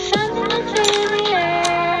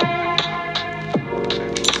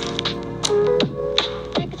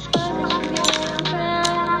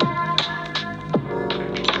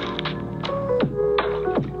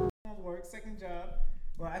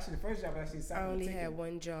I only had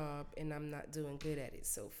one job, and I'm not doing good at it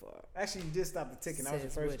so far. Actually, you did stop the ticking. That was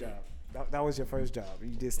your Says first Woody. job. That was your first job.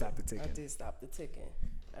 You did stop the ticking. I did stop the ticking.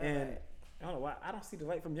 All And right. I don't know why. I don't see the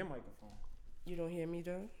light from your microphone. You don't hear me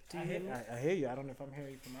though? Do you hear me? I hear you. I don't know if I'm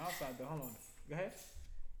hearing you from outside though. Hold on. Go ahead.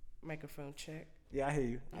 Microphone check. Yeah, I hear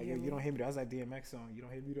you. You You don't hear me though. I was like DMX song. You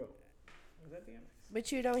don't hear me though. Was that DMX?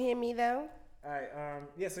 But you don't hear me though? Alright,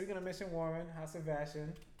 yeah, so we're gonna mention Warren, House of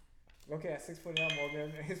Fashion. Okay, at 6 foot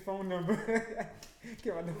Morgan, his phone number.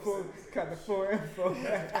 Got the full info.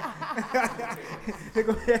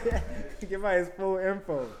 Give out his full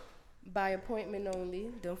info. By appointment only.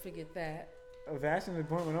 Don't forget that. A fashion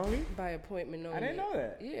appointment only? By appointment only. I didn't know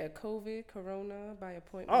that. Yeah, COVID, Corona, by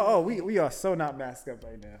appointment. We are so not masked up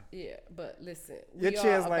right now. Yeah, but listen. Your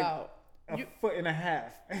chair's like about, a foot and a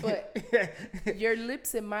half. But your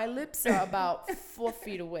lips and my lips are about 4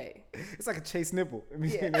 feet away. It's like a Chase nipple.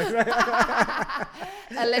 Yeah.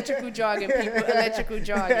 Electrical jogging, people. Electrical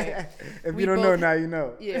jogging. If you don't know, now you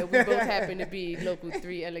know. Yeah, we both happen to be local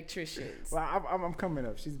 3 electricians. Well, I'm coming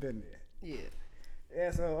up. She's been there. Yeah.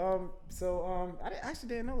 Yeah, so I actually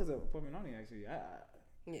didn't know it was an appointment only. Actually, Yeah,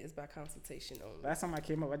 it's by consultation only. last time I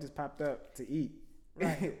came up, I just popped up to eat.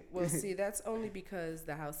 Right. Well, see, that's only because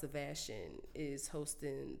the House of Fashion is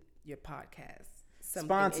hosting your podcast.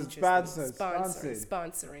 Sponsored.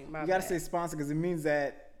 Sponsoring. My You gotta bad. say sponsor because it means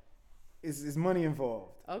that it's money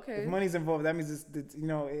involved. Okay. If money's involved, that means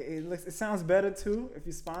it sounds better too if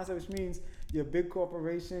you sponsor, which means you're a big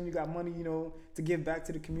corporation, you got money, to give back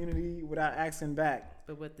to the community without asking back.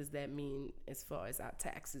 But what does that mean as far as our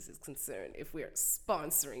taxes is concerned if we're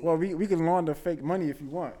sponsoring? Well, we can launder fake money if you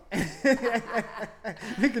want.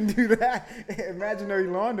 We can do that. Imaginary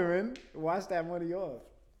laundering. Wash that money off.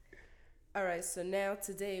 All right, so now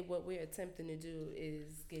today what we're attempting to do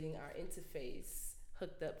is getting our interface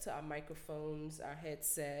hooked up to our microphones, our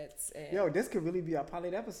headsets. And Yo, this could really be our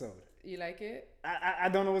pilot episode. you like it? I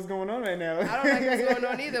don't know what's going on right now. I don't like what's going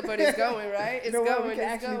on either, but it's going, right? It's going. We can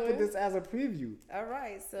actually put this as a preview. All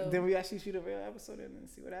right, so Then we actually shoot a real episode and then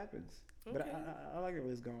see what happens. Okay. But I like it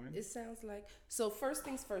where it's going. it sounds like so. First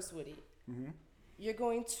things first, Woody. Mm-hmm. You're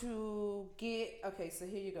going to get so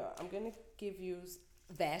here you go. I'm gonna give you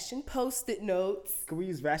Fashion Post-it notes. Could we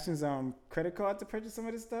use Vashion's credit card to purchase some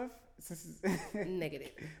of this stuff? Negative.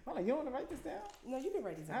 Hold on, you don't want to write this down? No, you can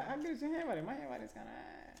write these down. I'm good at your handwriting. My handwriting's kind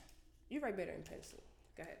of. You write better in pencil.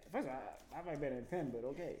 Go ahead. First of all, I write better in pen, but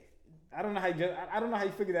okay. I don't know how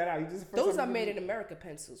you figure that out. You just Those are made in America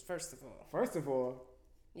pencils. First of all. First of all.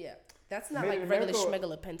 Yeah, that's not Made like in regular America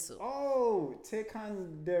schmegler pencil. Oh,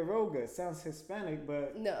 Ticonderoga sounds Hispanic,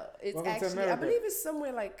 but No, it's Welcome to actually I America. believe it's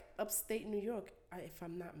somewhere like upstate New York, if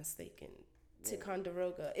I'm not mistaken.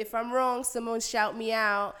 Ticonderoga. If I'm wrong, someone shout me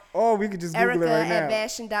out. oh, we could just Google Erica it right at now.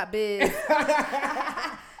 fashion.biz.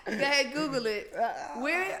 Go ahead, Google it.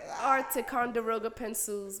 Where are Ticonderoga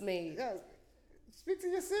pencils made? Yeah, speak to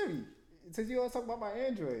your Siri. Since you always talk about my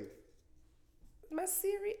Android. My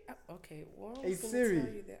Siri. Okay, well, I Hey, was gonna Siri.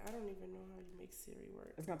 tell you that I don't even know how you make Siri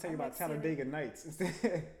work. It's gonna tell you I about make Siri. Talladega Nights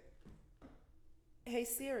instead. Hey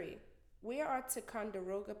Siri, where are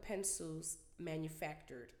Ticonderoga pencils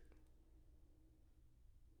manufactured?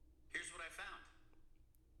 Here's what I found.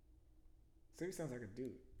 Siri sounds like a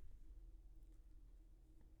dude.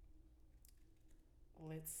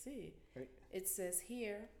 Let's see. Right. It says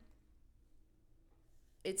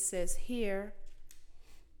here,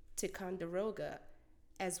 Ticonderoga.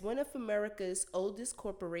 As one of America's oldest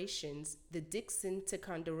corporations, the Dixon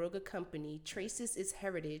Ticonderoga Company traces its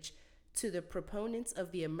heritage to the proponents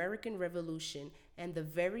of the American Revolution and the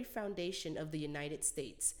very foundation of the United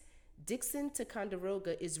States. Dixon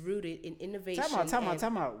Ticonderoga is rooted in innovation.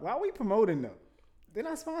 Time out. Why are we promoting them? They're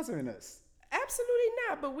not sponsoring us. Absolutely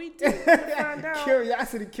not, but we did find out.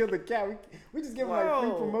 Curiosity killed the cat. We just give them like free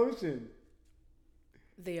Whoa. promotion.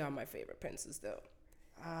 They are my favorite pencils, though.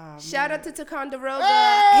 Ah, Shout out to Ticonderoga.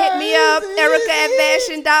 Hey, Hit me up, see? Erica at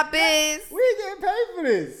fashion.biz. we getting paid for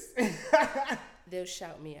this. They'll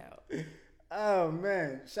shout me out. Oh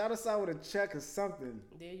man, shout us out with a check or something.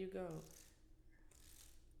 There you go.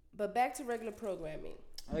 But back to regular programming.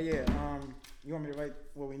 Oh yeah, you want me to write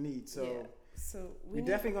what we need? So Yeah. So we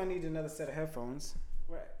definitely gonna need another set of headphones.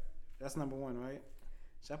 right. That's number one, right?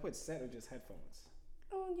 Should I put set or just headphones?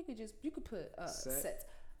 Oh, you could put Set. sets.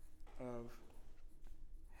 Of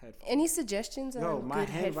headphones. Any suggestions on Yo, my good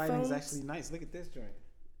handwriting is headphones? actually nice. Look at this joint.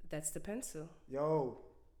 That's the pencil. Yo,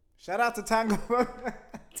 shout out to Ticonderoga.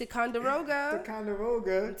 Ticonderoga. I'm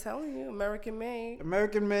Ticonderoga, telling you, American made.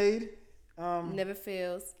 American made. Never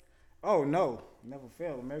fails. Oh no, never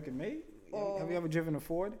failed. American made. Oh. Have you ever driven a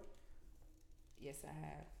Ford? Yes, I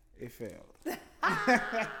have. It failed.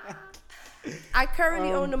 I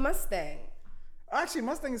currently own a Mustang. Actually,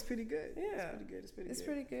 Mustang is pretty good. Yeah. It's pretty good. It's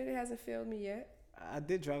pretty good. It hasn't failed me yet. I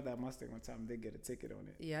did drive that Mustang one time. Did get a ticket on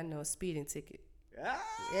it. Yeah, I know, a speeding ticket. Ah!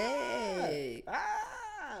 Hey.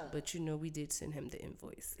 Ah! But you know, we did send him the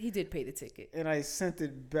invoice. He did pay the ticket. And I sent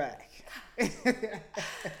it back.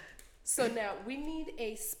 So now we need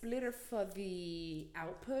a splitter for the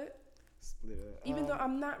output. Splitter. Even though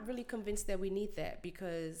I'm not really convinced that we need that,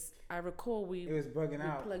 because I recall it was bugging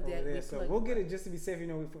out plugged over that. there. So we'll get it just to be safe,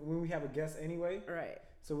 when we have a guest anyway. Right.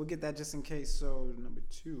 So we'll get that just in case. So number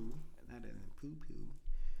 2, not in poo-poo.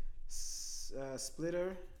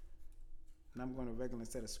 Splitter. And I'm going to regular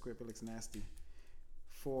instead of script. It looks nasty.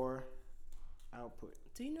 4 output.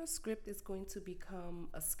 Do you know script is going to become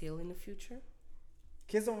a skill in the future?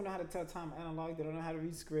 Kids don't know how to tell time analog. They don't know how to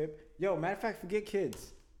read script. Yo, matter of fact, forget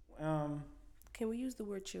kids. Can we use the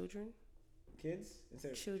word children? Kids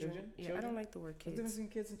instead of Children. Yeah, Children? I don't like the word What's the kids. difference between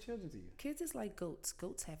kids and children to you? Kids is like goats.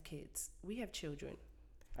 Goats have kids. We have children.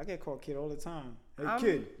 I get called kid all the time. Hey, I'm-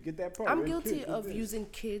 kid, get that part. I'm Hey, guilty kid, get of this. using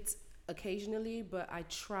kids occasionally, but I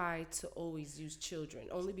try to always use children,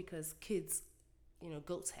 only because kids,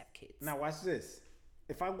 goats have kids. Now watch this.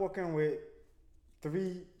 If I walk in with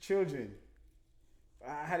 3 children,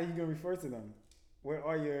 how are you gonna refer to them? Where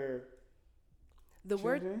are your The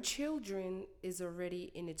children? word children is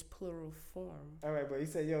already in its plural form. All right, but he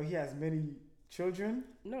said, he has many children.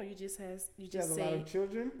 No, you just He has say a lot of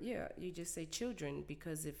children. yeah, you just say children,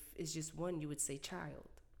 because if it's just one, you would say child.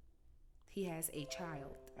 He has a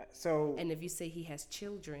child. So, And if you say he has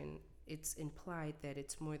children, it's implied that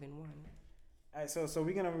it's more than one. all right, so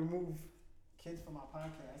we're gonna remove kids from our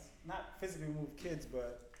podcast. Not physically remove kids,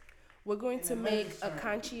 but We're going In to a make layman's a term.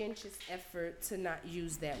 conscientious effort to not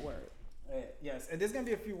use that word. yes. And there's gonna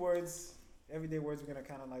be a few words, everyday words, we're gonna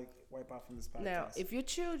kind of like wipe out from this podcast. Now, if your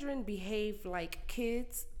children behave like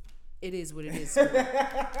kids, it is what it is.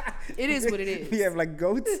 It is what it is. we have like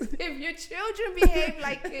goats. If your children behave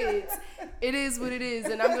like kids, it is what it is,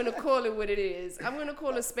 and I'm gonna call it what it is. I'm gonna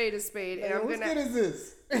call a spade, and I'm Whose gonna kid is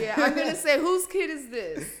this? yeah, I'm gonna say whose kid is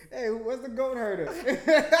this? Hey, what's the goat herder?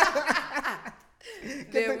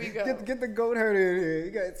 There we go. Get the goat herder in here.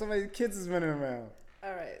 You got somebody's kids is running around.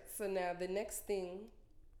 All right. So now the next thing.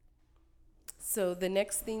 So the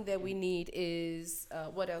next thing that we need is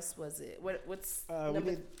what else was it? What's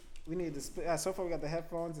number? We need the split. So far we got the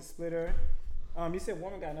headphones, the splitter. You said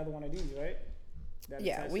woman got another one of these, right?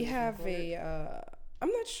 Yeah, we have a.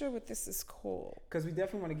 I'm not sure what this is called. Because we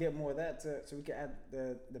definitely want to get more of that, so we can add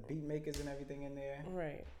the beat makers and everything in there.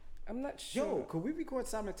 Right. I'm not sure. Yo, could we record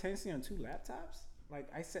simultaneously on 2 laptops? Like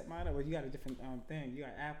I set mine up, but you got a different thing. You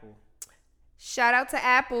got Apple. Shout out to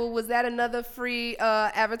Apple. Was that another free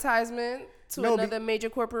advertisement to another major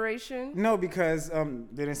corporation? No, because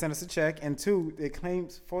they didn't send us a check, and 2, they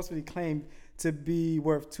falsely claimed to be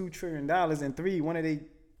worth $2 trillion, and 3, one of the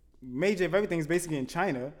major of everything is basically in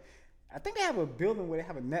China. I think they have a building where they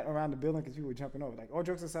have a net around the building because people were jumping over. Like, all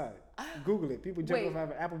jokes aside, Google it. People jumping over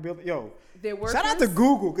an Apple building. Yo, shout out to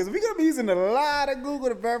Google, because we're going to be using a lot of Google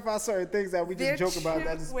to verify certain things that we just joke about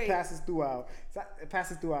that just passes through our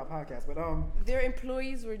podcast. But their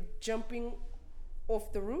employees were jumping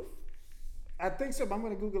off the roof? I think so, but I'm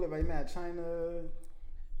going to Google it right now. China,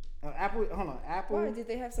 Apple, hold on, Apple. Why? Did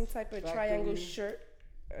they have some type of triangle shirt,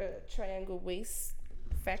 triangle waist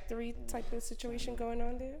factory type of situation going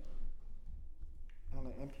on there? On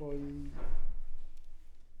an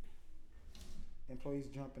employees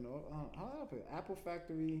jumping off. How do I put it? Apple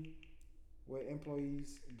factory where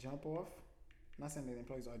employees jump off. I'm not saying that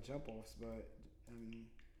employees are jump offs, but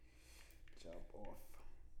jump off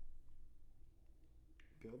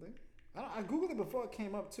building. I googled it before it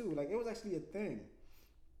came up too. Like it was actually a thing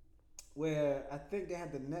where I think they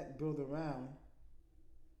had the net built around.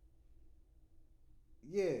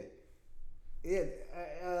 Yeah. Yeah,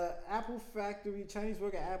 Apple factory, Chinese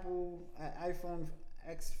worker at Apple, iPhone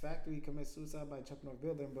X factory commits suicide by jumping off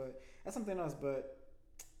building, but that's something else. But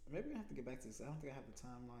maybe we have to get back to this. I don't think I have the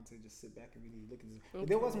timeline to just sit back and really look at this. Okay. But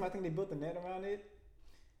there was one, I think they built the net around it.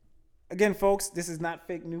 Again, folks, this is not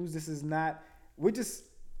fake news. We're just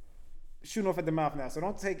shooting off at the mouth now. So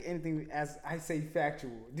don't take anything as I say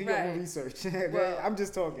factual. Do your own research. Well, I'm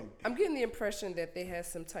just talking. I'm getting the impression that they had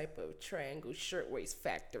some type of triangle shirtwaist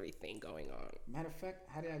factory thing going on. Matter of fact,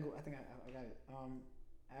 how did I go? I think I got it.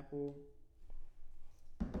 Apple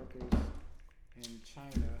workers in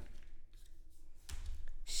China.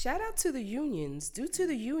 Shout out to the unions. Due to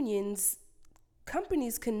the unions,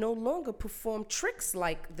 companies can no longer perform tricks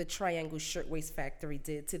like the Triangle Shirtwaist Factory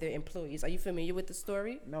did to their employees. Are you familiar with the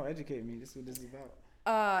story? No, educate me. This is what this is about.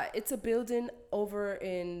 It's a building over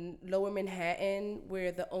in Lower Manhattan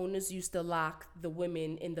where the owners used to lock the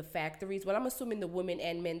women in the factories. Well, I'm assuming the women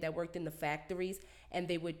and men that worked in the factories, and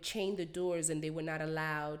they would chain the doors and they were not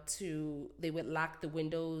allowed to, they would lock the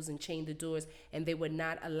windows and chain the doors and they were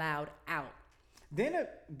not allowed out. Then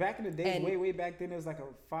back in the days, And way back then, there was like a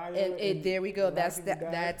fire. and there we go. a lot of That's people that.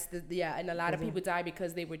 died. That's the yeah. And a lot of Because of- people died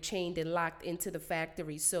because they were chained and locked into the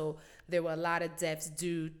factory. So there were a lot of deaths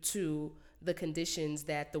due to the conditions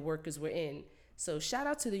that the workers were in. So shout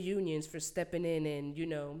out to the unions for stepping in and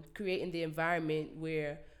creating the environment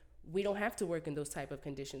where we don't have to work in those type of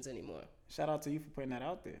conditions anymore. Shout out to you for putting that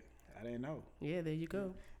out there. I didn't know. Yeah, there you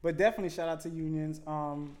go. But definitely shout out to unions.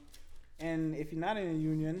 And if you're not in a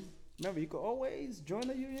union, remember you could always join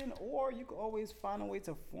a union, or you could always find a way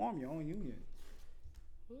to form your own union.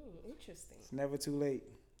 Interesting. It's never too late,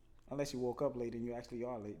 unless you woke up late and you actually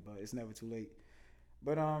are late. But it's never too late.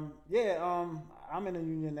 But I'm in a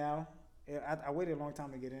union now. I waited a long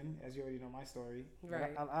time to get in, as you already know my story.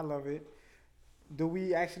 Right. I love it. Do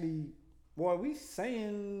we actually? Well, are we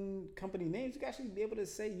saying company names? You can actually be able to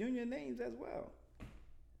say union names as well.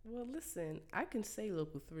 Well, listen, I can say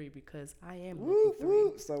Local 3 because I am Woo, Local 3.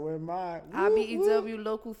 woo. So am I. Woo, IBEW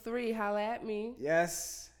Local 3, holla at me.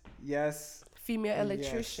 Yes. Female And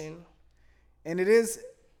electrician. And it is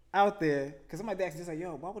out there, because somebody asked just like,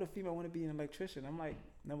 yo, why would a female want to be an electrician? I'm like,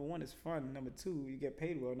 number one, it's fun. Number two, you get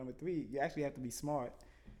paid well. Number three, you actually have to be smart.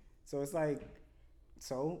 So it's like,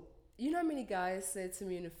 so. You know how many guys said to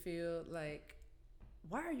me in the field, like,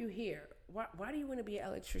 why are you here? Why do you want to be an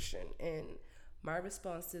electrician? And my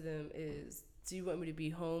response to them is, do you want me to be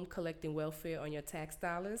home collecting welfare on your tax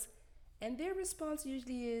dollars? And their response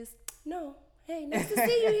usually is, no. Hey, nice to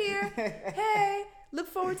see you here. Hey, look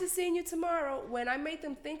forward to seeing you tomorrow. When I make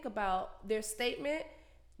them think about their statement,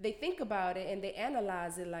 they think about it and they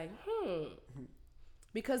analyze it like,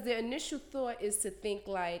 Because their initial thought is to think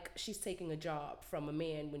like she's taking a job from a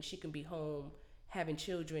man when she can be home having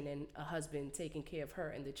children and a husband taking care of her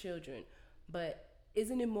and the children. But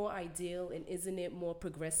isn't it more ideal and isn't it more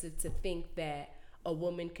progressive to think that a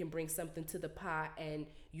woman can bring something to the pot and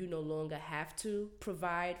you no longer have to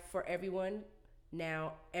provide for everyone?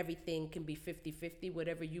 Now everything can be 50-50.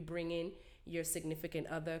 Whatever you bring in, your significant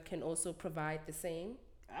other can also provide the same.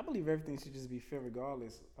 I believe everything should just be fair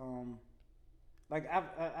regardless. Like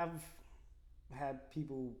I've had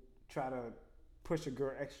people try to push a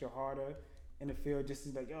girl extra harder in the field just to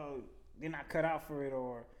be like, yo, they're not cut out for it,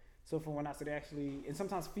 or so for when I said actually. And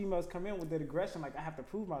sometimes females come in with that aggression, like I have to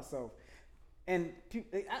prove myself. And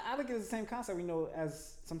I look at it as the same concept,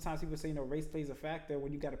 as sometimes people say, race plays a factor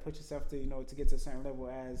when you got to put yourself to, to get to a certain level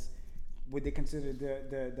as what they consider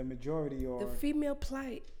the majority or the female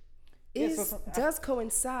plight. Does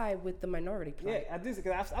coincide with the minority plight. Yeah, I do,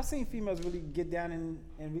 because I've seen females really get down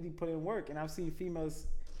and really put in work, and I've seen females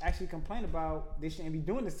actually complain about they shouldn't be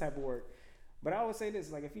doing this type of work. But I always say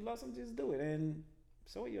this, like, if you love something, just do it. And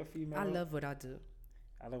so are you a female. I love what I do.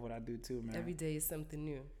 I love what I do too, man. Every day is something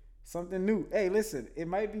new. Something new. Hey, listen, it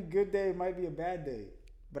might be a good day, it might be a bad day.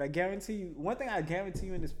 But I guarantee you, one thing I guarantee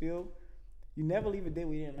you in this field, you never leave a day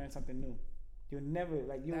where you didn't learn something new. You'll never,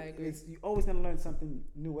 like, you always gonna learn something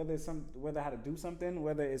new, whether how to do something,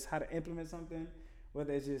 whether it's how to implement something,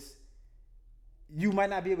 whether it's just, you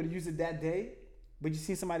might not be able to use it that day, but you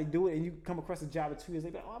see somebody do it and you come across a job 2 years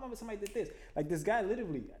later, oh, I remember somebody did this. Like this guy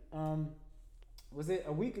literally, was it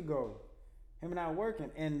a week ago, him and I were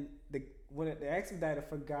working, and the expediter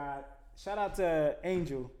forgot, shout out to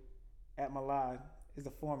Angel at Malad, is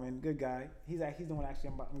the foreman, good guy. He's the one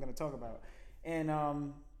actually I'm gonna talk about. And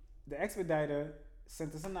the expediter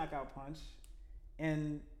sent us a knockout punch.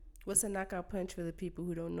 And what's a knockout punch for the people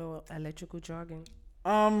who don't know electrical jargon?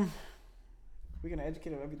 We're gonna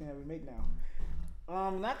educate on everything that we make now.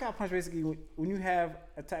 Knockout punch basically when you have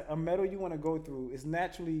a metal you want to go through, is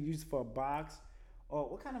naturally used for a box. Or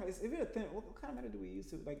what kind of what kind of metal do we use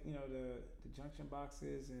to, like, the junction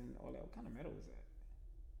boxes and all that? What kind of metal is that?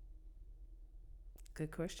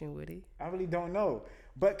 Good question, Woody. I really don't know,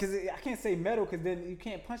 but because I can't say metal, because then you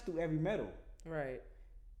can't punch through every metal. Right.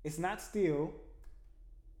 It's not steel.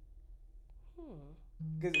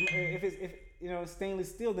 Because if it's stainless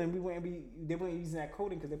steel, then they wouldn't be using that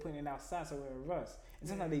coating because they're putting it outside, so it would rust. And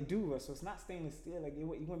sometimes they do rust, so it's not stainless steel. Like you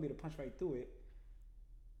wouldn't be able to punch right through it.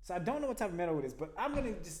 So I don't know what type of metal it is, but I'm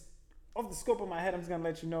gonna just, off the scope of my head, I'm just gonna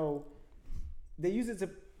let you know they use it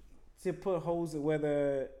to put holes,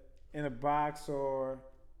 whether in a box or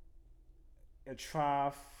a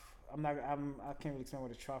trough. I can't really explain what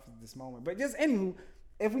a trough is at this moment, but just anywho,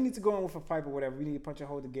 if we need to go in with a pipe or whatever, we need to punch a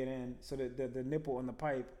hole to get in, so that the nipple on the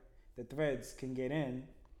pipe, the threads can get in.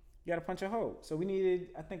 You got to punch a hole. So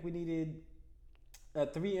I think we needed a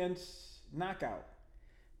 3-inch knockout.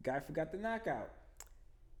 Guy forgot the knockout.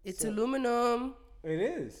 It's aluminum. It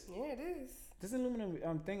is. Yeah, it is. This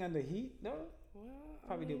aluminum thing under heat, though? Well,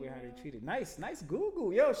 Probably did with how they treat it. Nice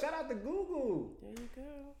Google. Yo, shout out to Google. There you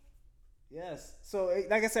go. Yes. So,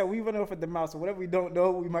 like I said, we run off at the mouth. So, whatever we don't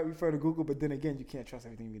know, we might refer to Google. But then again, you can't trust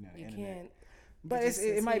everything you read on the internet. You can't. But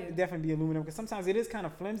it might definitely be aluminum because sometimes it is kind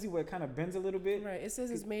of flimsy where it kind of bends a little bit. Right. It says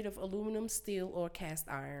it's made of aluminum, steel, or cast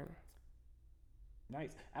iron.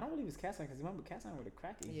 Nice. I don't believe it's cast iron because remember cast iron with a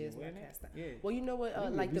crack in Yeah, it. it's not cast iron. Yeah. Well, you know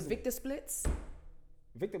what? Like the Victor splits.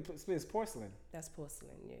 Victor split is porcelain. That's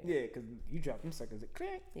porcelain. Yeah. Yeah, because you drop them suckers, it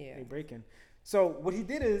crack. Yeah. They breaking. So what he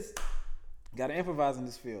did is, got to improvise in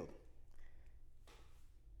this field.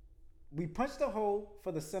 We punched a hole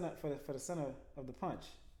for the center for the center of the punch.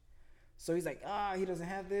 So he's like, he doesn't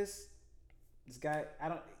have this. This guy,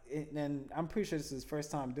 and I'm pretty sure this is his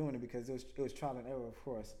first time doing it because it was trial and error, of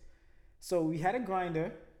course. So we had a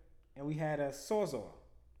grinder and we had a sawzall.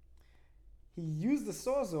 He used the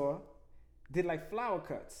sawzall, did like flower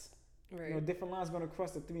cuts. Right. You know, different lines going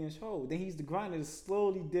across the 3-inch hole. Then he used the grinder to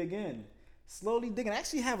slowly dig in. I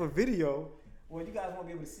actually have a video. Well, you guys won't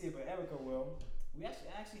be able to see it, but Erica will. We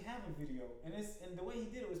actually have a video, and the way he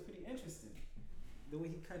did it was pretty interesting. The way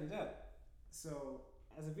he cut it up. So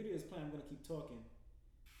as the video is playing, I'm gonna keep talking,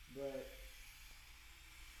 but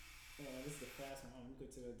this is a fast one. We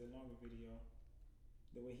go to the longer video.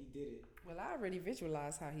 The way he did it. Well, I already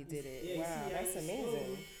visualized how he did it. Yeah, wow, that's amazing.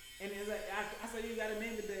 Slowly. And it's like I said, you gotta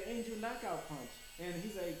name it the Angel Knockout Punch. And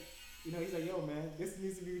he's like, yo, man, this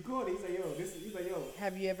needs to be recorded. He's like, yo.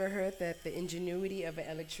 Have you ever heard that the ingenuity of an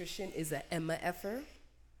electrician is an MFer?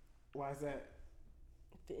 Why is that?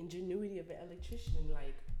 The ingenuity of an electrician,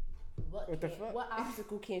 like, what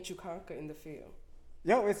obstacle can't you conquer in the field?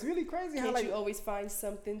 Yo, it's really crazy how you always find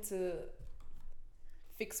something to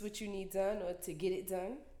fix what you need done or to get it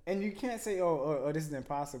done? And you can't say, oh, this is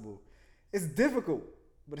impossible. It's difficult,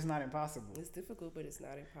 but it's not impossible. It's difficult, but it's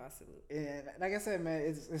not impossible. And like I said, man,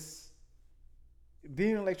 it's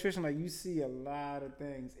being an electrician. Like you see a lot of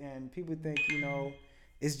things, and people think,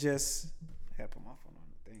 it's just. I gotta put my phone on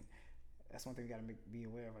the thing. That's one thing you gotta be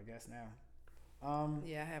aware of, I guess now.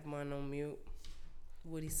 Yeah, I have mine on mute.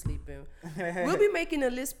 Woody's sleeping. We'll be making a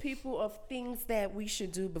list, people, of things that we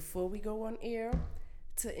should do before we go on air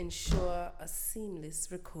to ensure a seamless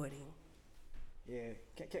recording. Yeah.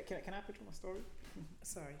 Can I put you on my story?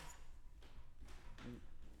 Sorry.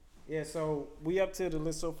 Yeah, so we up to the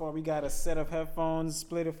list so far. We got a set of headphones,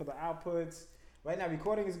 splitter for the outputs. Right now,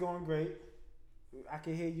 recording is going great. I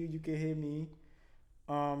can hear you. You can hear me.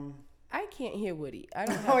 I can't hear Woody. I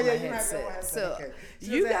don't have my headset. So okay.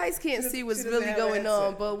 You guys can't see what's really going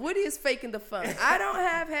on, but Woody is faking the fun. I don't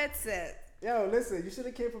have headset. Yo, listen, you should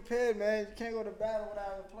have came prepared, man. You can't go to battle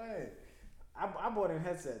without even playing. I bought in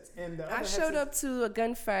headsets. And I showed up to a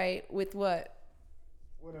gunfight with what?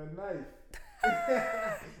 With a knife.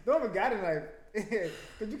 Don't even got a knife.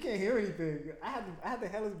 Because you can't hear anything. I had the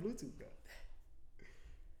hellish Bluetooth, though.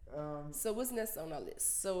 So what's next on our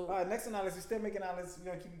list? Next on our list, we're still making our list. We're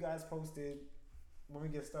going to keep you guys posted when we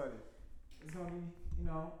get started. It's going to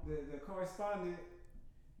be, the correspondent,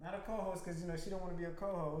 not a co-host because, she don't want to be a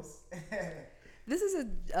co-host. This is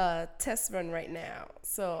a test run right now.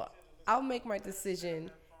 So I'll make my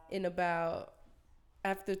decision in about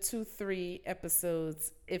after 2-3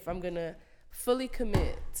 episodes if I'm going to fully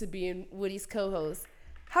commit to being Woody's co-host.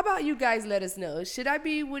 How about you guys let us know? Should I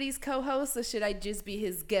be Woody's co-host or should I just be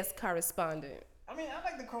his guest correspondent? I mean, I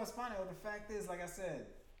like the correspondent. But the fact is, like I said,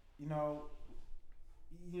 you don't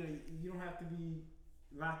have to be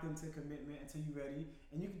locked into commitment until you're ready,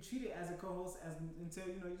 and you can treat it as a co-host until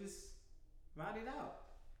you just ride it out.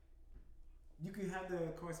 You can have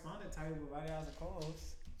the correspondent title, but ride it out as a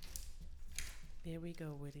co-host. There we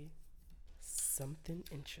go, Woody. Something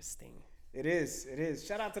interesting. It is.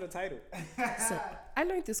 Shout out to the title. So, I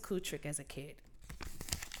learned this cool trick as a kid.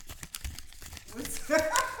 What's that?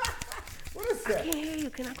 What is that? I can't hear you.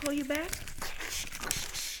 Can I call you back?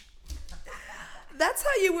 That's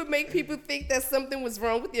how you would make people think that something was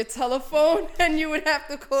wrong with your telephone and you would have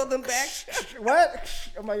to call them back. What?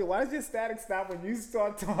 I'm like, why does your static stop when you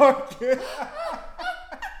start talking?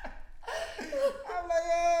 I'm like,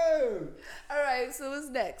 yo. All right, so what's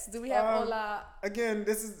next? Do we have all our... Again,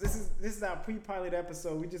 this is our pre-pilot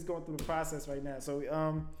episode. We're just going through the process right now. So,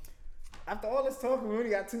 after all this talking, we only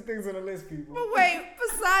got 2 things on the list, people. But wait,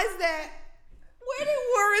 besides that, where did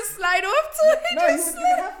Warren slide off to? No, he went to get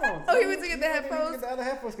the headphones. Oh, he went to get the headphones? He went to get the other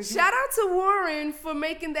headphones. Shout out to Warren for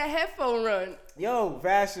making that headphone run. Yo,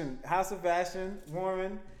 Fashion, House of Fashion,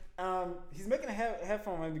 Warren. He's making a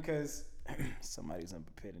headphone one because somebody's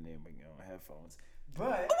unprepared and they're making on headphones.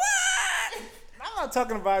 But What? I'm not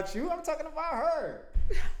talking about you. I'm talking about her.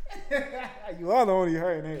 You are the only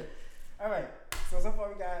her in here. All right. So far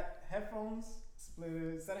we got headphones,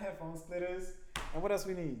 splitters, set of headphones, splitters, and what else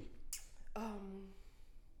we need?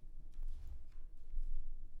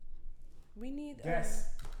 We need guests.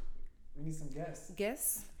 We need some guests.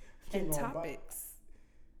 Guests and topics.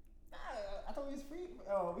 I thought it was free.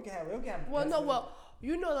 Oh, we can have. Well, no, well,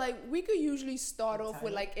 you know, like we could usually start off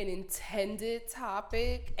with like an intended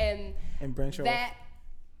topic, and branch off.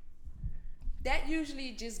 That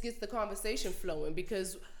usually just gets the conversation flowing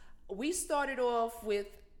because we started off with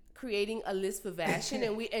creating a list for fashion,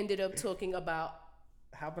 and we ended up talking about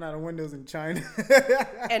hopping out of windows in China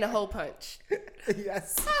and a hole punch.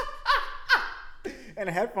 Yes. And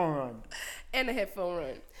a headphone run.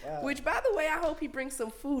 Wow. Which, by the way, I hope he brings some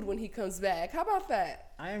food when he comes back. How about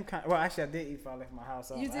that? I am well, actually, I did eat before I left my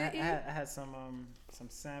house. You did eat? I had some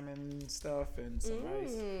salmon stuff and some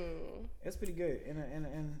rice. It's pretty good.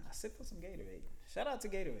 And I sipped on some Gatorade. Shout out to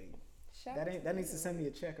Gatorade. That needs to send me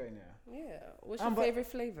a check right now. Yeah. What's your favorite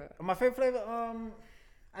flavor? My favorite flavor,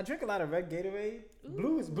 I drink a lot of red Gatorade.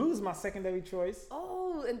 Blue is my secondary choice.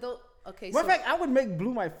 Oh, and okay. Matter of fact, I would make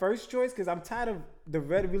blue my first choice because I'm tired of the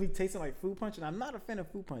red really tasting like fruit punch, and I'm not a fan of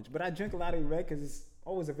fruit punch. But I drink a lot of red because it's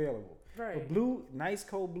always available. Right. But blue, nice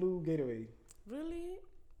cold blue Gatorade. Really?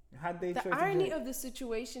 Hot day choice. The irony of the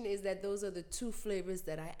situation is that those are the two flavors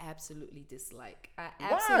that I absolutely dislike. I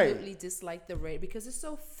absolutely dislike the red because it's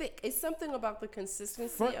so thick. It's something about the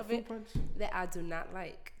consistency of it that I do not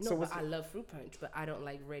like. No, but I love fruit punch, but I don't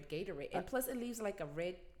like red Gatorade. And plus, it leaves like a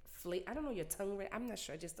red flavor. I don't know, your tongue red. I'm not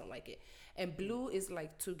sure. I just don't like it. And blue is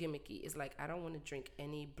like too gimmicky. It's like I don't want to drink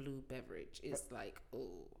any blue beverage. It's like,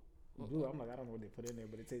 oh. Blue, I'm like, I don't know what they put in there,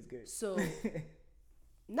 but it tastes good. So.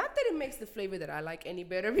 Not that it makes the flavor that I like any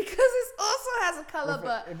better because it also has a color,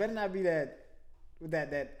 but it better not be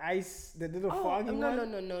that ice, that little foggy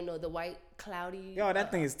one. No, the white cloudy. Yo, that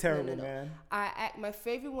thing is terrible, no. man. My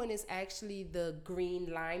favorite one is actually the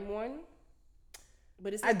green lime one,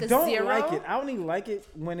 but it's like I a don't zero. like it. I only like it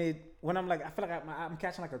when I'm like, I feel like I'm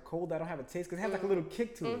catching like a cold that I don't have a taste because it has like a little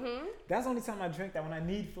kick to it. That's the only time I drink that when I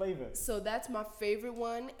need flavor. So that's my favorite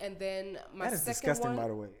one, and then my that is second disgusting, one. by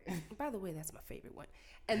the way. By the way, that's my favorite one,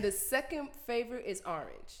 and the second favorite is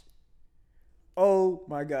orange. Oh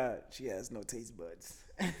my God, she has no taste buds.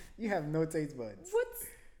 You have no taste buds.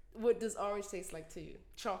 What does orange taste like to you?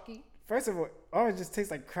 Chalky? First of all, orange just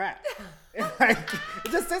tastes like crap. Like,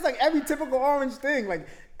 it just tastes like every typical orange thing. Like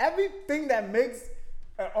everything that makes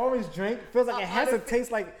an orange drink feels like it has to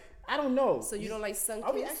taste like, I don't know. So you don't like Sunkist?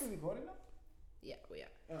 Are we actually recording now? Yeah, we are.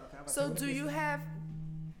 Oh, okay. So do you have?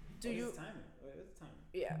 Do you? What's the timing?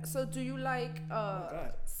 Yeah. So do you like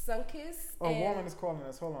Sunkist? Oh, Warren is calling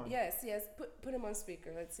us. Hold on. Yes. Put him on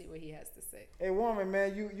speaker. Let's see what he has to say. Hey, Warren,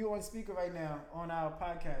 man, you on speaker right now on our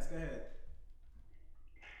podcast. Go ahead.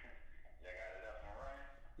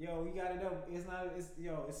 Yo, we got it up. It's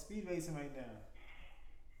speed racing right now.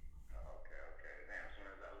 Okay. Damn, as soon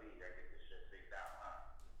as I leave, I get this shit figured out, huh?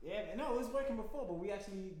 Yeah, no, it was working before, but we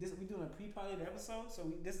doing a pre-pilot episode, so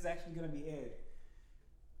this is actually gonna be aired.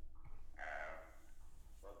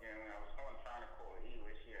 Well, again, when I was trying to call you,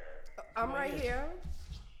 it's here. I'm right here.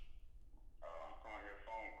 I'm calling your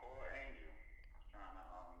phone. Call Angel. I'm trying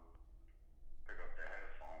to pick up the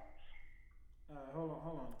headphones. Hold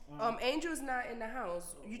on. Angel's not in the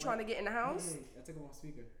house. You trying to get in the house? Yeah, I took him on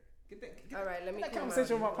speaker. All right, let me. That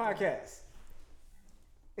conversation on my podcast.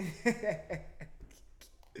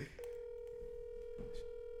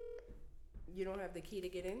 You don't have the key to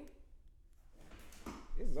get in?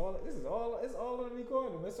 This is all on the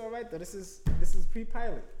recording. It's all right though. This is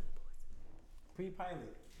pre-pilot. You know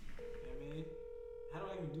what I mean? How do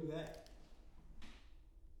I even do that?